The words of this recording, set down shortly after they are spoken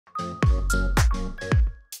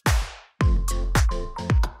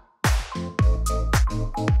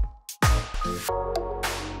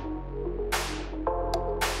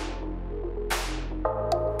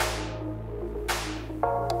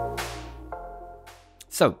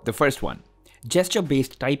So the first one,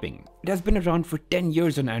 gesture-based typing. It has been around for 10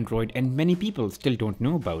 years on Android and many people still don't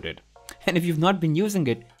know about it. And if you've not been using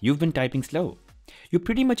it, you've been typing slow. You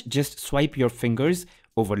pretty much just swipe your fingers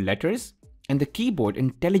over letters and the keyboard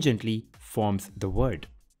intelligently forms the word.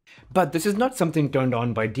 But this is not something turned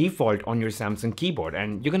on by default on your Samsung keyboard,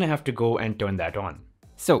 and you're gonna have to go and turn that on.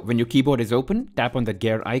 So when your keyboard is open, tap on the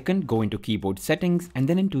gear icon, go into keyboard settings and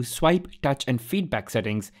then into swipe, touch and feedback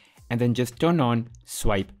settings, and then just turn on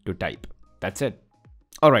swipe to type. That's it.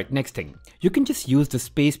 Alright, next thing. You can just use the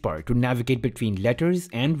spacebar to navigate between letters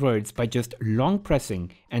and words by just long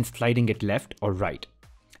pressing and sliding it left or right.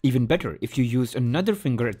 Even better, if you use another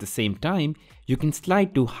finger at the same time, you can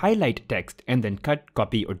slide to highlight text and then cut,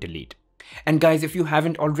 copy or delete. And guys, if you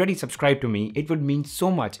haven't already subscribed to me, it would mean so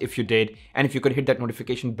much if you did, and if you could hit that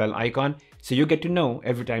notification bell icon so you get to know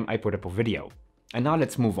every time I put up a video. And now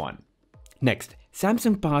let's move on. Next,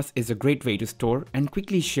 Samsung Pass is a great way to store and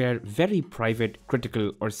quickly share very private,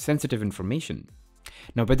 critical or sensitive information.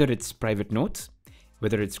 Now whether it's private notes,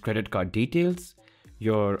 whether it's credit card details,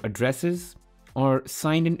 your addresses, or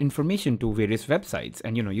signed in information to various websites,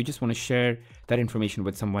 and you just want to share that information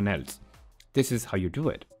with someone else. This is how you do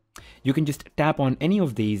it. You can just tap on any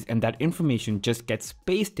of these and that information just gets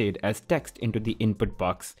pasted as text into the input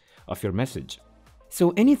box of your message.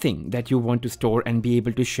 So anything that you want to store and be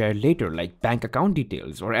able to share later, like bank account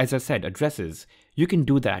details or, as I said, addresses, you can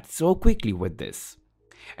do that so quickly with this.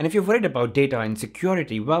 And if you're worried about data and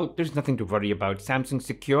security, well, there's nothing to worry about. Samsung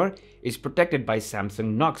Secure is protected by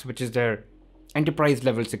Samsung Knox, which is their enterprise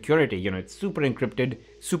level security. It's super encrypted,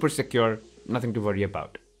 super secure, nothing to worry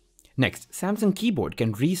about. Next, Samsung keyboard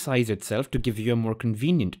can resize itself to give you a more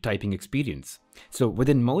convenient typing experience. So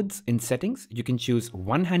within modes in settings, you can choose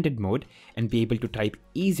one-handed mode and be able to type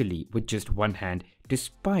easily with just one hand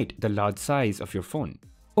despite the large size of your phone.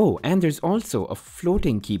 Oh, and there's also a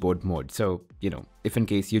floating keyboard mode. So, if in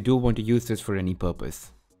case you do want to use this for any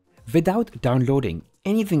purpose. Without downloading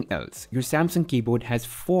anything else, your Samsung keyboard has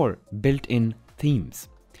 4 built-in themes.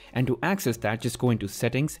 And to access that, just go into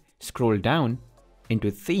settings, scroll down into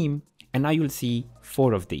theme, and now you'll see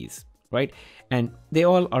 4 of these, right? And they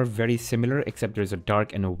all are very similar, except there's a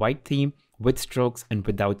dark and a white theme with strokes and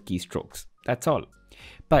without keystrokes. That's all.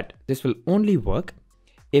 But this will only work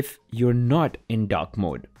if you're not in dark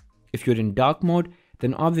mode. If you're in dark mode,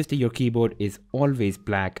 then obviously your keyboard is always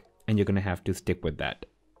black and you're gonna have to stick with that.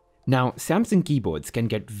 Now, Samsung keyboards can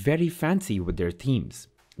get very fancy with their themes.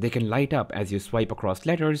 They can light up as you swipe across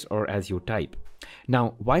letters or as you type.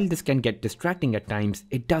 Now, while this can get distracting at times,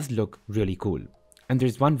 it does look really cool. And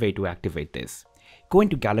there's one way to activate this. Go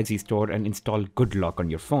into Galaxy Store and install Good Lock on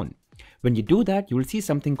your phone. When you do that, you'll see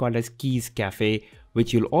something called as Keys Cafe,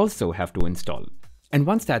 which you'll also have to install. And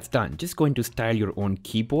once that's done, just go into Style Your Own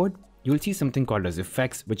Keyboard. You'll see something called as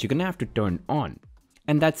Effects, which you're gonna have to turn on.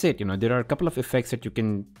 And that's it. There are a couple of effects that you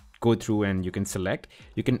can go through and you can select.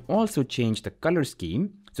 You can also change the color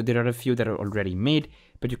scheme. So there are a few that are already made,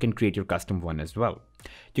 but you can create your custom one as well.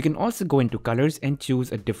 You can also go into colors and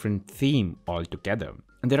choose a different theme altogether.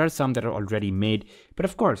 And there are some that are already made, but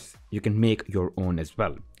of course you can make your own as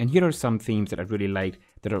well. And here are some themes that I really like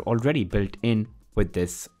that are already built in with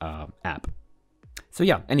this app. So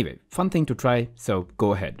yeah, anyway, fun thing to try, so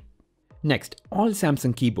go ahead. Next, all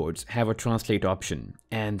Samsung keyboards have a translate option,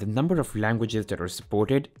 and the number of languages that are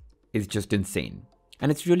supported is just insane.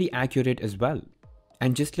 And it's really accurate as well.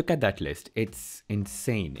 And just look at that list, it's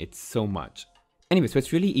insane, it's so much. Anyway, so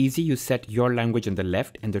it's really easy. You set your language on the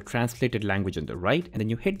left and the translated language on the right, and then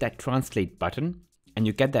you hit that translate button and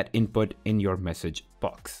you get that input in your message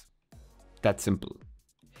box. That's simple.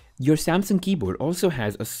 Your Samsung keyboard also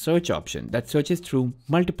has a search option that searches through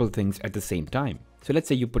multiple things at the same time. So let's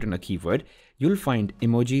say you put in a keyword, you'll find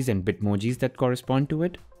emojis and bitmojis that correspond to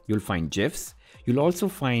it. You'll find GIFs. You'll also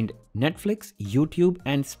find Netflix, YouTube,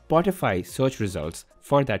 and Spotify search results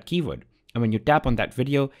for that keyword. And when you tap on that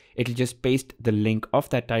video, it'll just paste the link of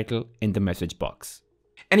that title in the message box.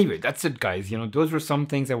 Anyway, that's it guys. Those were some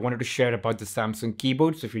things I wanted to share about the Samsung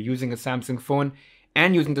keyboard. So if you're using a Samsung phone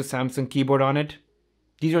and using the Samsung keyboard on it,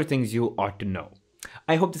 these are things you ought to know.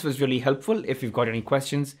 I hope this was really helpful. If you've got any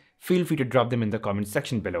questions, feel free to drop them in the comment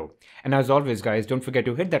section below. And as always guys, don't forget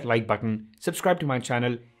to hit that like button, subscribe to my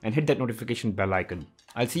channel, and hit that notification bell icon.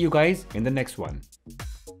 I'll see you guys in the next one.